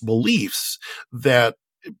false beliefs that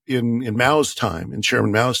in Mao's time, in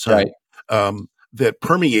Chairman Mao's time, that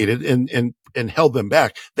permeated and held them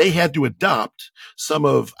back, they had to adopt some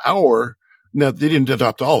of now they didn't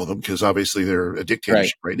adopt all of them because obviously they're a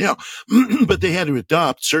dictatorship right now, but they had to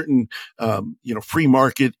adopt certain, free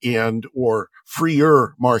market or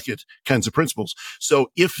freer market kinds of principles.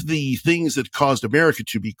 So if the things that caused America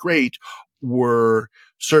to be great were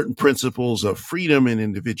certain principles of freedom and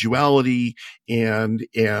individuality and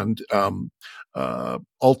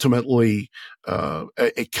ultimately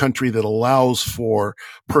a country that allows for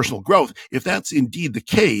personal growth, if that's indeed the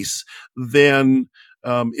case, then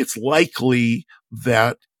it's likely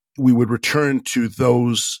that we would return to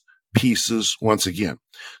those pieces once again.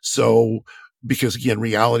 So because again,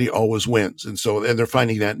 reality always wins. And they're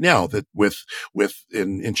finding that now that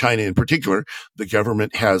in China in particular, the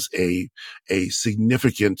government has a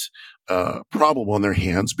significant, problem on their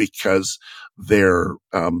hands because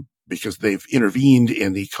because they've intervened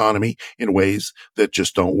in the economy in ways that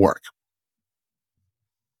just don't work.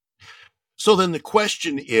 So then the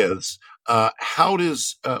question is,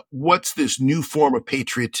 what's this new form of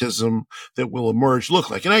patriotism that will emerge look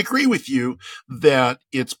like? And I agree with you that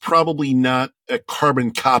it's probably not a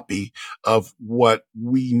carbon copy of what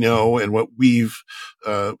we know and what we've,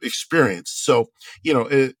 experienced. So,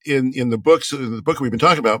 in the book we've been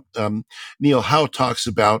talking about, Neil Howe talks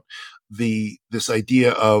about this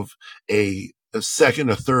idea of a second,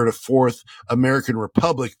 a third, a fourth American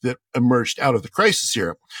republic that emerged out of the crisis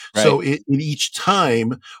era. Right. So in each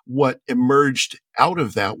time, what emerged out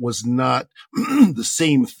of that was not the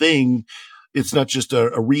same thing. It's not just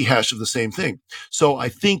a rehash of the same thing. So I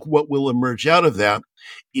think what will emerge out of that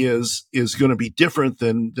is going to be different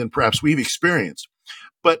than perhaps we've experienced.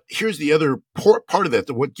 But here's the other part of that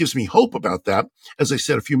what gives me hope about that, as I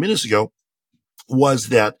said a few minutes ago, was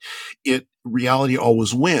that reality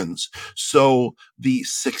always wins. So the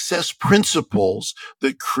success principles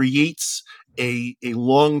that creates a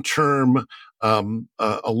longer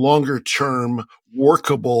term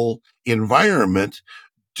workable environment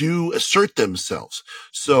do assert themselves.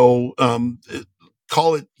 So,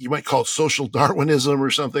 you might call it social Darwinism or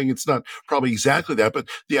something. It's not probably exactly that, but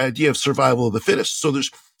the idea of survival of the fittest. So there's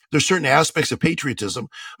certain aspects of patriotism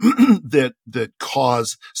that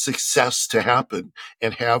cause success to happen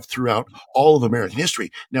and have throughout all of American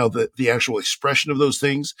history. Now, the actual expression of those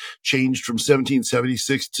things changed from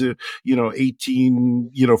 1776 to,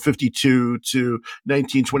 1852 to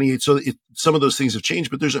 1928. So some of those things have changed,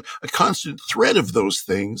 but there's a constant thread of those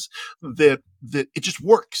things that it just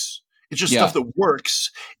works. It's just stuff that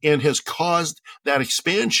works and has caused that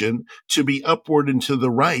expansion to be upward and to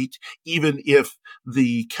the right, even if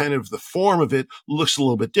the kind of the form of it looks a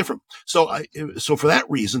little bit different. So for that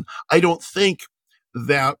reason, I don't think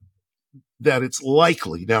that it's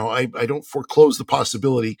likely. Now, I don't foreclose the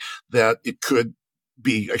possibility that it could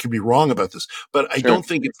be, I could be wrong about this, but I don't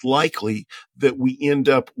think it's likely that we end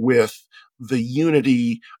up with the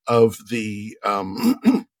unity of the,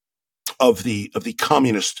 of the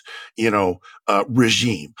communist,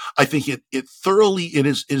 regime. I think it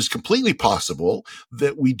is completely possible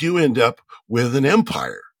that we do end up with an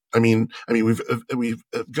empire. I mean, we've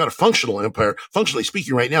got a functional empire. Functionally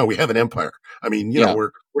speaking, right now we have an empire. I mean,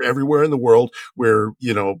 we're everywhere in the world. We're,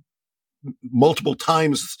 multiple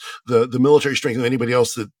times the military strength of anybody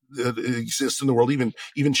else that exists in the world, even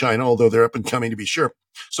China, although they're up and coming to be sure.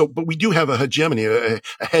 So, but we do have a hegemony, a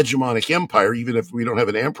hegemonic empire, even if we don't have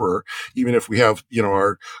an emperor, even if we have,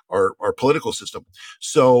 our political system.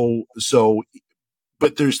 So,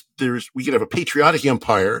 but we could have a patriotic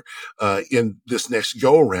empire, in this next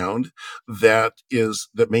go around that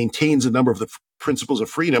maintains a number of the principles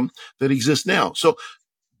of freedom that exist now. So,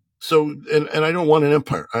 and I don't want an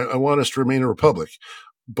empire. I want us to remain a republic,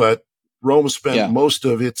 but Rome spent most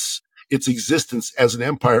of its existence as an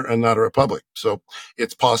empire and not a republic. So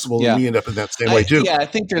it's possible that we end up in that same way too. Yeah, I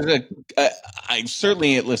think there's I'm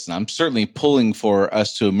certainly pulling for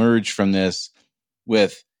us to emerge from this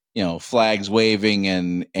with, flags waving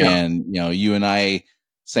and you and I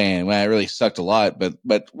saying, well, it really sucked a lot,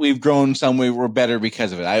 but we've grown some way. We're better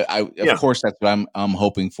because of it. Of course, that's what I'm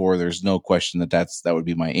hoping for. There's no question that would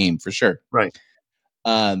be my aim for sure. Right.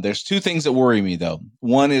 There's two things that worry me though.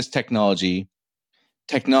 One is technology.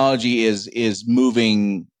 Technology is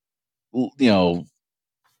moving,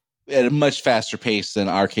 at a much faster pace than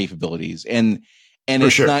our capabilities. And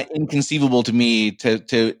it's not inconceivable to me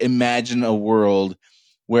to imagine a world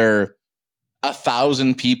where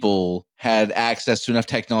 1,000 people had access to enough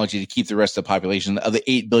technology to keep the rest of the population of the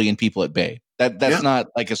 8 billion people at bay. That's not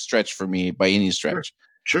like a stretch for me by any stretch.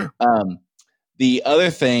 Sure. The other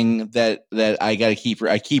thing that I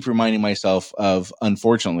keep reminding myself of,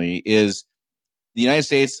 unfortunately, is the United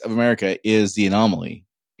States of America is the anomaly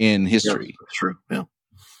in history. Yeah, that's true. Yeah.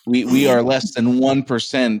 We are less than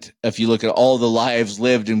 1%. If you look at all the lives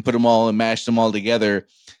lived and put them all and mash them all together,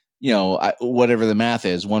 whatever the math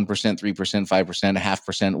is, 1%, 3%, 5%,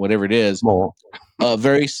 0.5%, whatever it is, a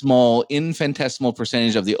very small, infinitesimal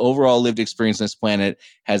percentage of the overall lived experience on this planet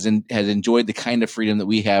has enjoyed the kind of freedom that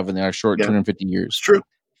we have in our short 250 years. It's true.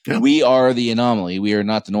 Yeah. We are the anomaly. We are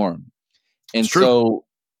not the norm. And so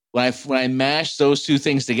when I mash those two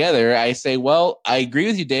things together, I say, well, I agree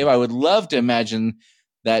with you, Dave. I would love to imagine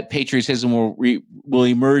that patriotism will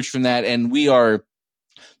emerge from that, and we are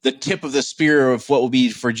the tip of the spear of what will be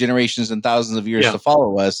for generations and thousands of years to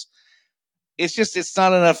follow us. it's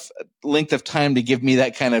not enough length of time to give me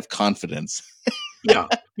that kind of confidence. Yeah.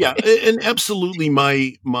 And absolutely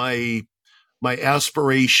my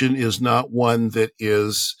aspiration is not one that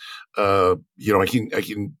is, I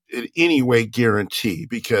can in any way guarantee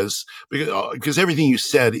because everything you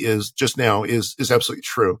said is just now is absolutely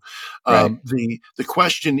true. Right. The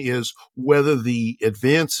question is whether the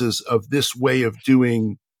advances of this way of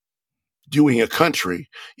doing a country,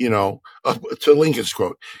 to Lincoln's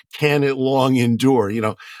quote, can it long endure?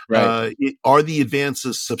 Right. Are the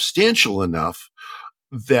advances substantial enough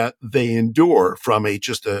that they endure from a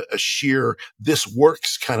sheer this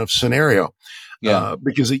works kind of scenario? Yeah.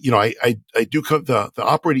 Because I do the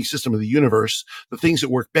operating system of the universe. The things that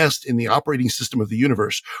work best in the operating system of the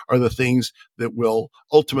universe are the things that will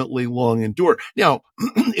ultimately long endure. Now,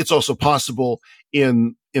 it's also possible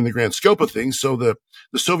in the grand scope of things. So the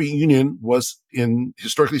Soviet Union was,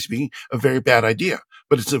 historically speaking, a very bad idea,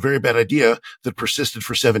 but it's a very bad idea that persisted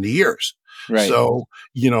for 70 years. Right. So,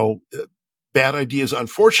 bad ideas,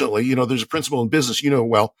 unfortunately, there's a principle in business, if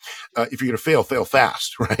you're going to fail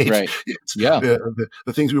fast, right? Right. Yeah.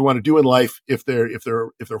 The things we want to do in life, if they're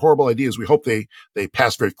horrible ideas, we hope they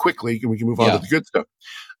pass very quickly and we can move on to the good stuff.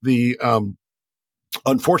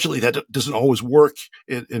 Unfortunately, that doesn't always work.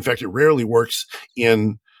 In fact, it rarely works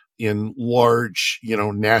in large,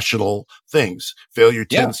 national things. Failure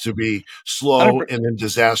tends to be slow 100%. And then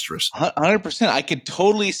disastrous. 100%. I could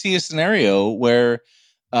totally see a scenario where,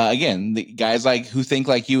 again, the guys who think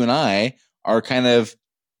like you and I are kind of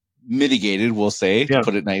mitigated, we'll say, to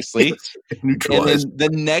put it nicely. Neutralized. And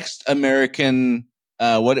then the next American,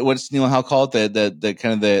 what's Neil Howe called it? The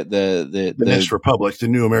kind of the next republic, the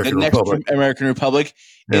new American Republic. American Republic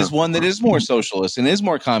is one that is more socialist and is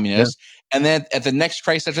more communist. Yeah. And then at the next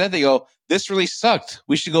crisis after that, they go, "This really sucked.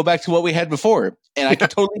 We should go back to what we had before." And I could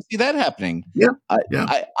totally see that happening. Yeah.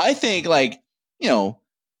 I think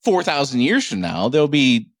 4,000 years from now, there'll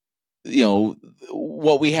be,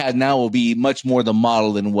 what we had now will be much more the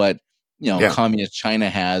model than what, communist China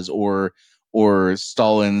has or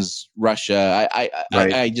Stalin's Russia. I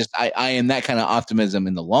am that kind of optimism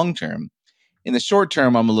in the long term. In the short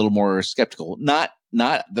term, I'm a little more skeptical. Not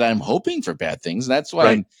that I'm hoping for bad things. That's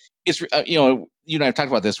why you and I have talked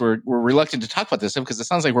about this. We're reluctant to talk about this stuff because it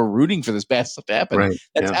sounds like we're rooting for this bad stuff to happen. Right.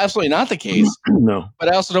 That's absolutely not the case. No. But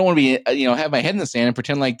I also don't want to be, have my head in the sand and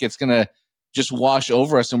pretend like it's going to just wash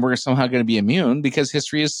over us and we're somehow going to be immune, because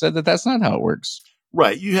history has said that that's not how it works.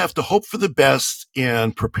 Right. You have to hope for the best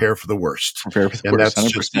and prepare for the worst. And that's 100%.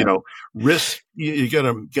 Just, risk. You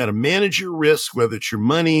gotta manage your risk, whether it's your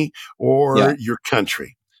money or your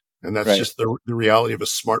country. And that's just the reality of a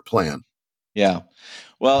smart plan. Yeah.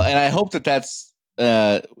 Well, and I hope that that's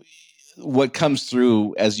what comes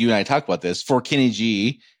through as you and I talk about this for Kenny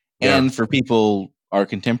G and for people, our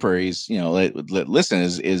contemporaries, that listen,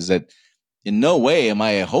 is that in no way am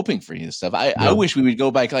I hoping for any of this stuff. I wish we would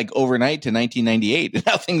go back overnight to 1998 and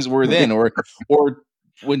how things were then, or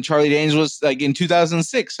when Charlie Daniels was in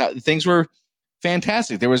 2006, how things were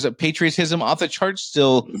fantastic. There was a patriotism off the charts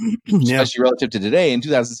still, especially relative to today in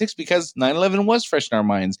 2006, because 9/11 was fresh in our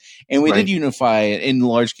minds, and we did unify in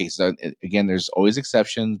large cases. Again, there's always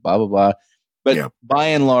exceptions, blah blah blah, but by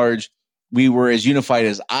and large, we were as unified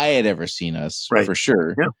as I had ever seen us, for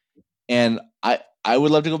sure. Yeah. And I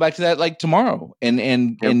would love to go back to that tomorrow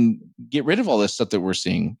and get rid of all this stuff that we're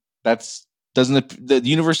seeing. The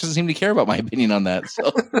universe doesn't seem to care about my opinion on that.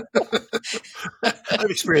 So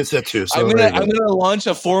I've experienced that too. So I'm going to launch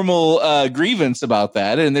a formal grievance about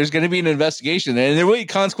that, and there's going to be an investigation, and there will be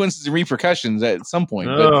consequences and repercussions at some point.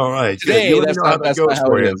 But right. Today, that's not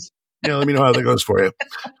how it is. Yeah, let me know how that goes for you.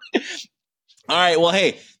 All right. Well,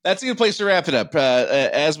 hey, that's a good place to wrap it up.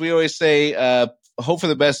 As we always say, hope for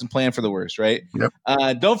the best and plan for the worst, right?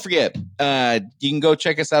 Yep. Don't forget, you can go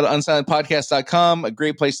check us out at unsilentpodcast.com. A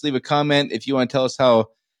great place to leave a comment if you want to tell us how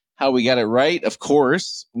we got it right, of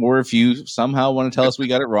course, or if you somehow want to tell us we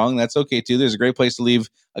got it wrong, that's okay too. There's a great place to leave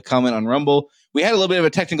a comment on Rumble. We had a little bit of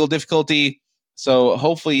a technical difficulty, so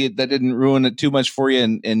hopefully that didn't ruin it too much for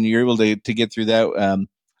you, and you're able to get through that.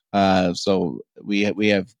 So we have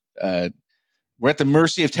we're at the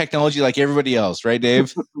mercy of technology like everybody else, right,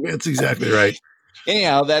 Dave? That's exactly right.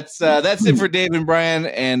 Anyhow, that's it for Dave and Brian,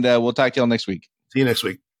 and we'll talk to y'all next week. See you next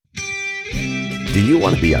week. Do you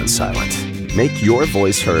want to be on silent? Make your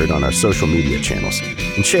voice heard on our social media channels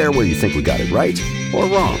and share where you think we got it right or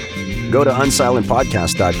wrong. Go to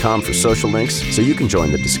unsilentpodcast.com for social links so you can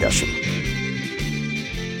join the discussion.